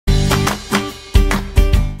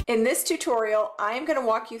In this tutorial, I am going to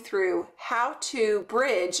walk you through how to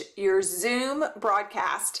bridge your Zoom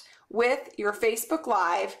broadcast with your Facebook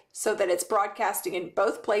Live so that it's broadcasting in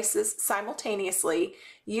both places simultaneously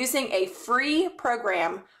using a free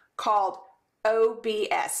program called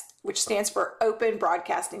OBS, which stands for Open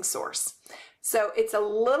Broadcasting Source. So it's a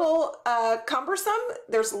little cumbersome.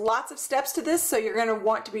 There's lots of steps to this, so you're going to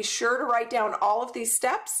want to be sure to write down all of these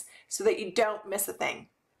steps so that you don't miss a thing.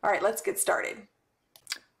 All right, let's get started.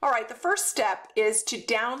 All right, the first step is to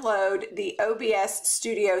download the OBS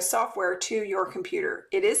Studio software to your computer.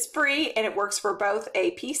 It is free and it works for both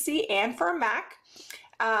a PC and for a Mac.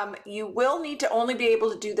 You will need to only be able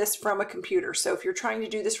to do this from a computer. So if you're trying to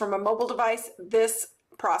do this from a mobile device, this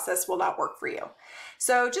process will not work for you.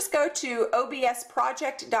 So just go to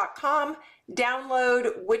obsproject.com,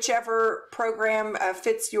 download whichever program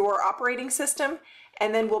fits your operating system,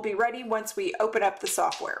 and then we'll be ready once we open up the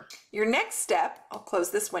software. Your next step, I'll close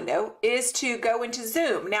this window, is to go into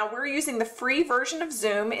Zoom. Now we're using the free version of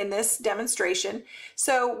Zoom in this demonstration.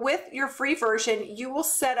 So with your free version, you will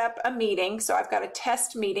set up a meeting. So I've got a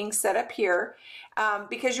test meeting set up here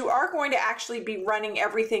because you are going to actually be running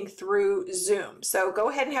everything through Zoom. So go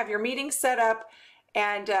ahead and have your meeting set up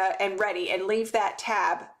and ready, and leave that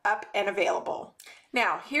tab up and available.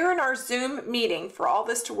 Now, here in our Zoom meeting, for all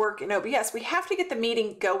this to work in OBS, we have to get the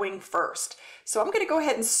meeting going first. So I'm going to go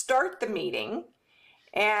ahead and start the meeting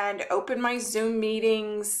and open my Zoom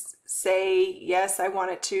meetings, say, yes, I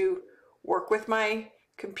want it to work with my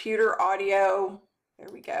computer audio. There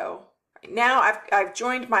we go. Now I've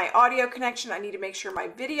joined my audio connection. I need to make sure my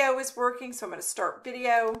video is working, so I'm going to start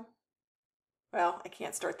video. Well, I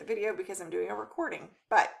can't start the video because I'm doing a recording,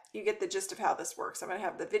 but you get the gist of how this works. I'm going to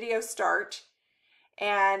have the video start.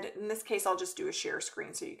 And in this case, I'll just do a share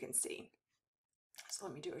screen so you can see. So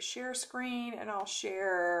let me do a share screen and I'll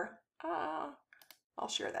share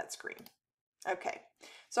that screen. Okay,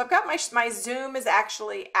 so I've got my Zoom is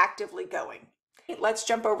actually actively going. Let's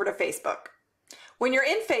jump over to Facebook. When you're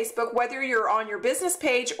in Facebook, whether you're on your business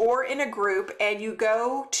page or in a group and you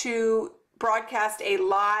go to broadcast a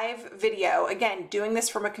live video, again, doing this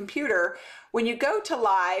from a computer, when you go to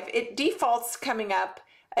live, it defaults coming up.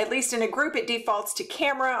 At least in a group, it defaults to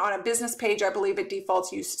camera. On a business page, I believe it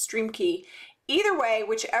defaults use StreamKey. Either way,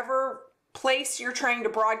 whichever place you're trying to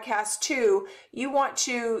broadcast to, you want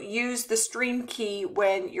to use the StreamKey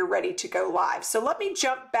when you're ready to go live. So let me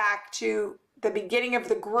jump back to the beginning of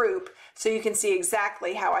the group so you can see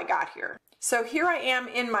exactly how I got here. So here I am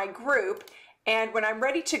in my group, and when I'm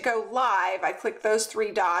ready to go live, I click those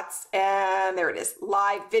three dots, and there it is,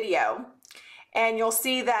 live video. And you'll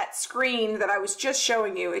see that screen that I was just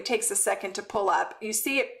showing you. It takes a second to pull up. You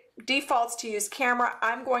see it defaults to use camera.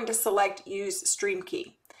 I'm going to select use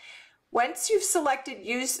StreamKey. Once you've selected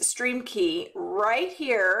use StreamKey, right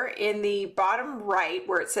here in the bottom right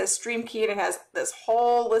where it says StreamKey and it has this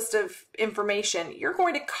whole list of information, you're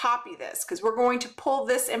going to copy this because we're going to pull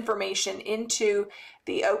this information into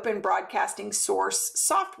the Open Broadcasting Source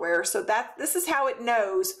software so that this is how it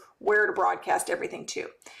knows where to broadcast everything to.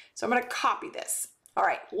 So I'm going to copy this. All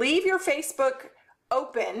right, leave your Facebook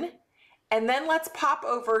open, and then let's pop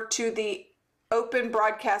over to the Open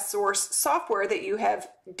Broadcast Source software that you have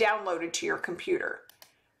downloaded to your computer.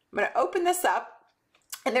 I'm going to open this up,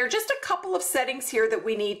 and there are just a couple of settings here that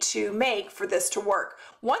we need to make for this to work.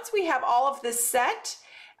 Once we have all of this set,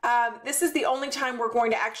 this is the only time we're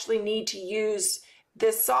going to actually need to use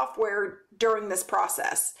this software during this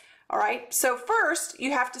process. All right, so first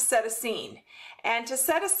you have to set a scene. And to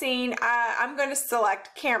set a scene, I'm going to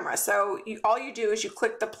select camera. So all you do is you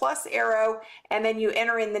click the plus arrow and then you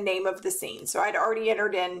enter in the name of the scene. So I'd already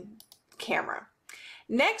entered in camera.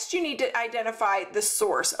 Next, you need to identify the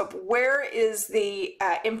source of where is the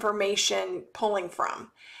information pulling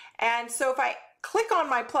from. And so if I click on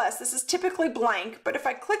my plus, this is typically blank, but if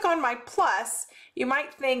I click on my plus, you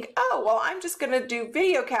might think, oh, well, I'm just going to do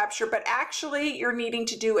video capture, but actually you're needing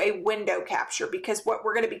to do a window capture because what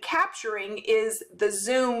we're going to be capturing is the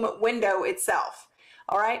Zoom window itself.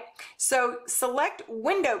 All right, so select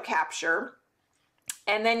window capture,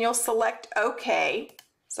 and then you'll select OK,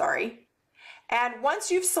 sorry. And once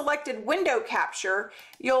you've selected window capture,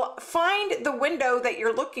 you'll find the window that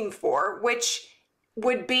you're looking for, which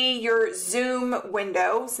would be your Zoom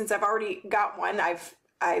window. Since I've already got one, I've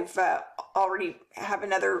already have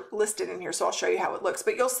another listed in here, so I'll show you how it looks.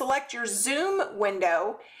 But you'll select your Zoom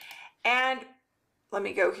window, and let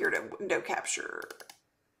me go here to window capture.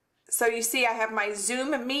 So you see I have my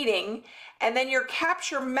Zoom meeting, and then your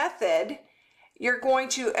capture method, you're going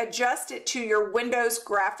to adjust it to your Windows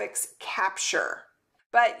Graphics Capture.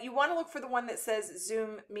 but you want to look for the one that says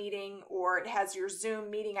Zoom meeting, or it has your Zoom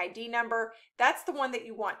meeting ID number. That's the one that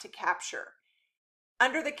you want to capture.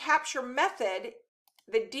 Under the capture method,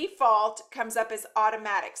 the default comes up as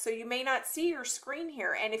automatic. So you may not see your screen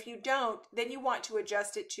here. And if you don't, then you want to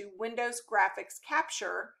adjust it to Windows Graphics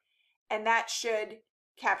Capture, and that should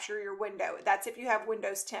capture your window. That's if you have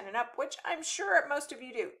Windows 10 and up, which I'm sure most of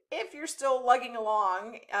you do. If you're still lugging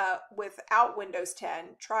along without Windows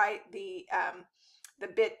 10, try the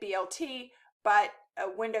BitBLT, but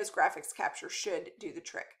Windows Graphics Capture should do the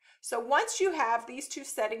trick. So once you have these two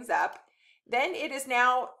settings up, then it is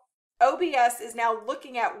now, OBS is now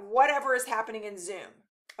looking at whatever is happening in Zoom,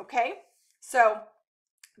 okay? So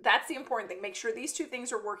that's the important thing. Make sure these two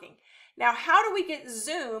things are working. Now, how do we get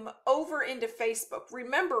Zoom over into Facebook?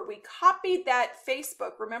 Remember, we copied that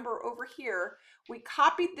Facebook. Remember over here, we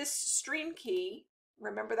copied this stream key.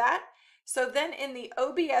 Remember that? So then in the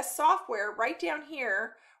OBS software, right down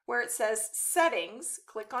here where it says settings,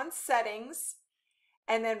 click on settings.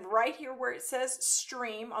 And then right here where it says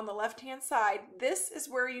stream on the left-hand side, this is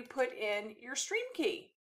where you put in your stream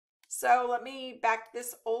key. So let me back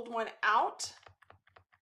this old one out.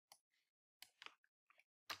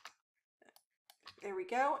 There we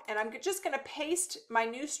go. And I'm just going to paste my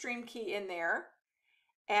new stream key in there.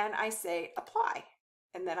 And I say apply.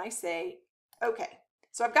 And then I say okay.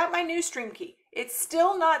 So I've got my new stream key. It's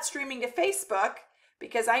still not streaming to Facebook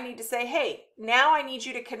because I need to say, hey, now I need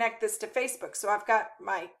you to connect this to Facebook. So I've got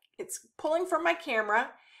it's pulling from my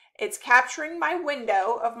camera. It's capturing my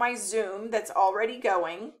window of my Zoom that's already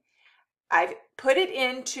going. I've put it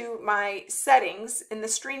into my settings in the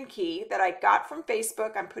stream key that I got from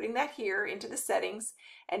Facebook. I'm putting that here into the settings.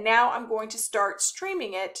 And now I'm going to start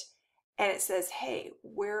streaming it. And it says, hey,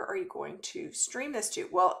 where are you going to stream this to?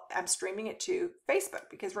 Well, I'm streaming it to Facebook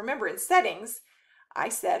because remember in settings, I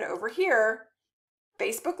said over here,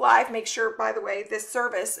 Facebook Live, make sure, by the way, this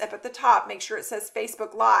service up at the top, make sure it says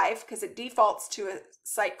Facebook Live because it defaults to a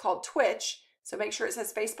site called Twitch. So make sure it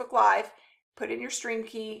says Facebook Live, put in your stream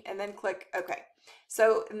key and then click OK.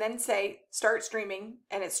 So, and then say start streaming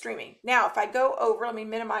and it's streaming. Now, if I go over, let me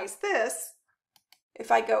minimize this.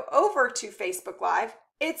 If I go over to Facebook Live,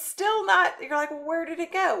 it's still not, you're like, well, where did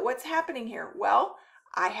it go? What's happening here? Well,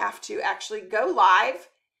 I have to actually go live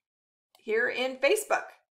here in Facebook.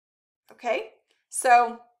 Okay,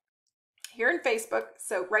 so here in Facebook,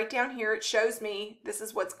 so right down here, it shows me this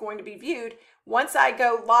is what's going to be viewed. Once I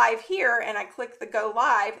go live here and I click the go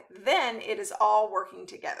live, then it is all working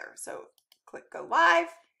together. So click go live.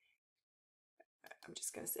 I'm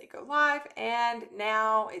just going to say go live. And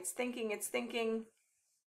now it's thinking, it's thinking.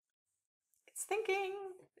 It's thinking.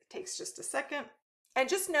 It takes just a second. And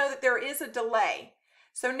just know that there is a delay.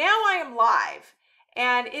 So now I am live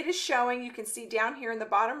and it is showing, you can see down here in the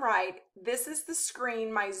bottom right, this is the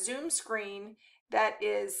screen, my Zoom screen that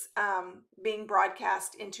is being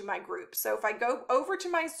broadcast into my group. So if I go over to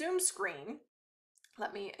my Zoom screen,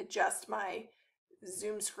 let me adjust my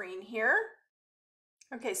Zoom screen here.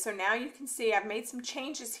 Okay, so now you can see I've made some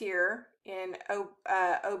changes here in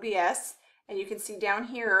OBS. And you can see down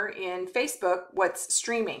here in Facebook what's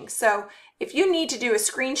streaming. So if you need to do a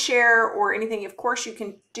screen share or anything, of course you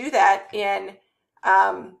can do that in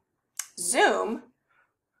Zoom.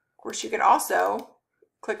 Of course you can also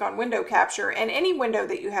click on window capture and any window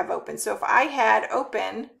that you have open. So if I had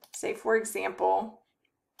open, say for example,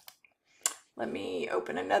 let me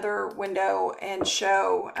open another window and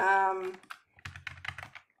show,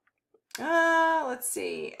 let's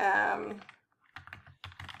see,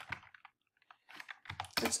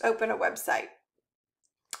 let's open a website.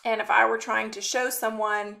 And if I were trying to show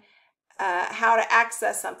someone how to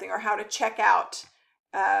access something or how to check out,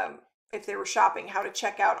 if they were shopping, how to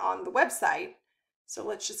check out on the website. So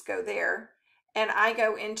let's just go there. And I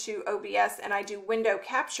go into OBS and I do window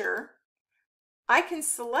capture. I can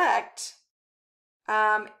select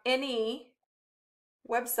any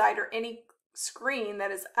website or any screen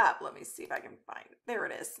that is up. Let me see if I can find it. There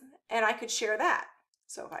it is. And I could share that.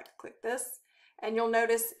 So if I could click this, and you'll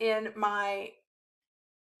notice in my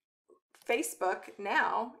Facebook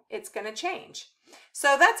now, it's going to change.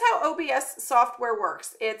 So that's how OBS software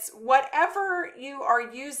works. It's whatever you are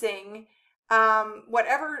using,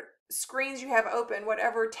 whatever screens you have open,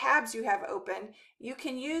 whatever tabs you have open, you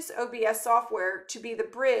can use OBS software to be the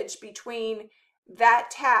bridge between that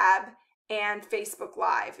tab and Facebook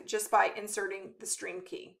Live just by inserting the stream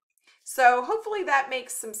key. So hopefully that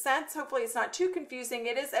makes some sense. Hopefully it's not too confusing.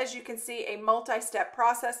 It is, as you can see, a multi-step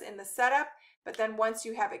process in the setup, but then once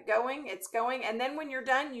you have it going, it's going. And then when you're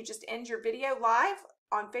done, you just end your video live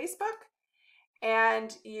on Facebook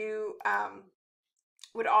and you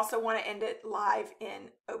would also want to end it live in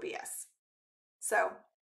OBS. So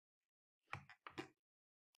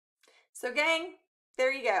gang,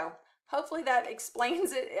 there you go. Hopefully that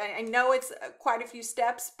explains it. I know it's quite a few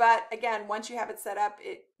steps, but again, once you have it set up,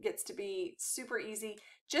 it gets to be super easy.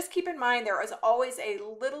 Just keep in mind there is always a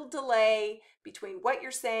little delay between what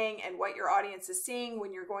you're saying and what your audience is seeing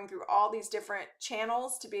when you're going through all these different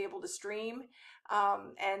channels to be able to stream.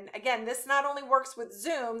 And again, this not only works with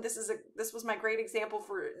Zoom, this was my great example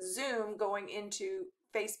for Zoom going into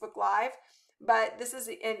Facebook Live, but this is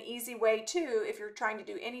an easy way too if you're trying to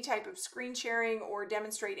do any type of screen sharing or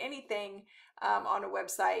demonstrate anything on a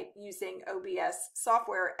website using OBS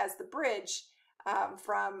software as the bridge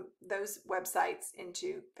from those websites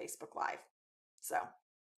into Facebook Live. So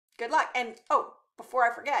good luck. And oh, before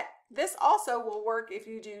I forget, this also will work if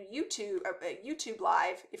you do YouTube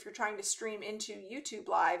Live. If you're trying to stream into YouTube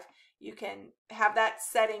Live, you can have that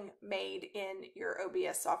setting made in your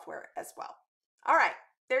OBS software as well. All right,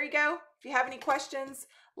 there you go. If you have any questions,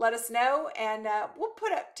 let us know, and we'll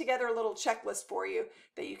put together a little checklist for you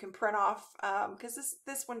that you can print off, because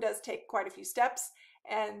this one does take quite a few steps,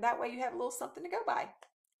 and that way you have a little something to go by.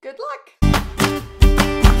 Good luck.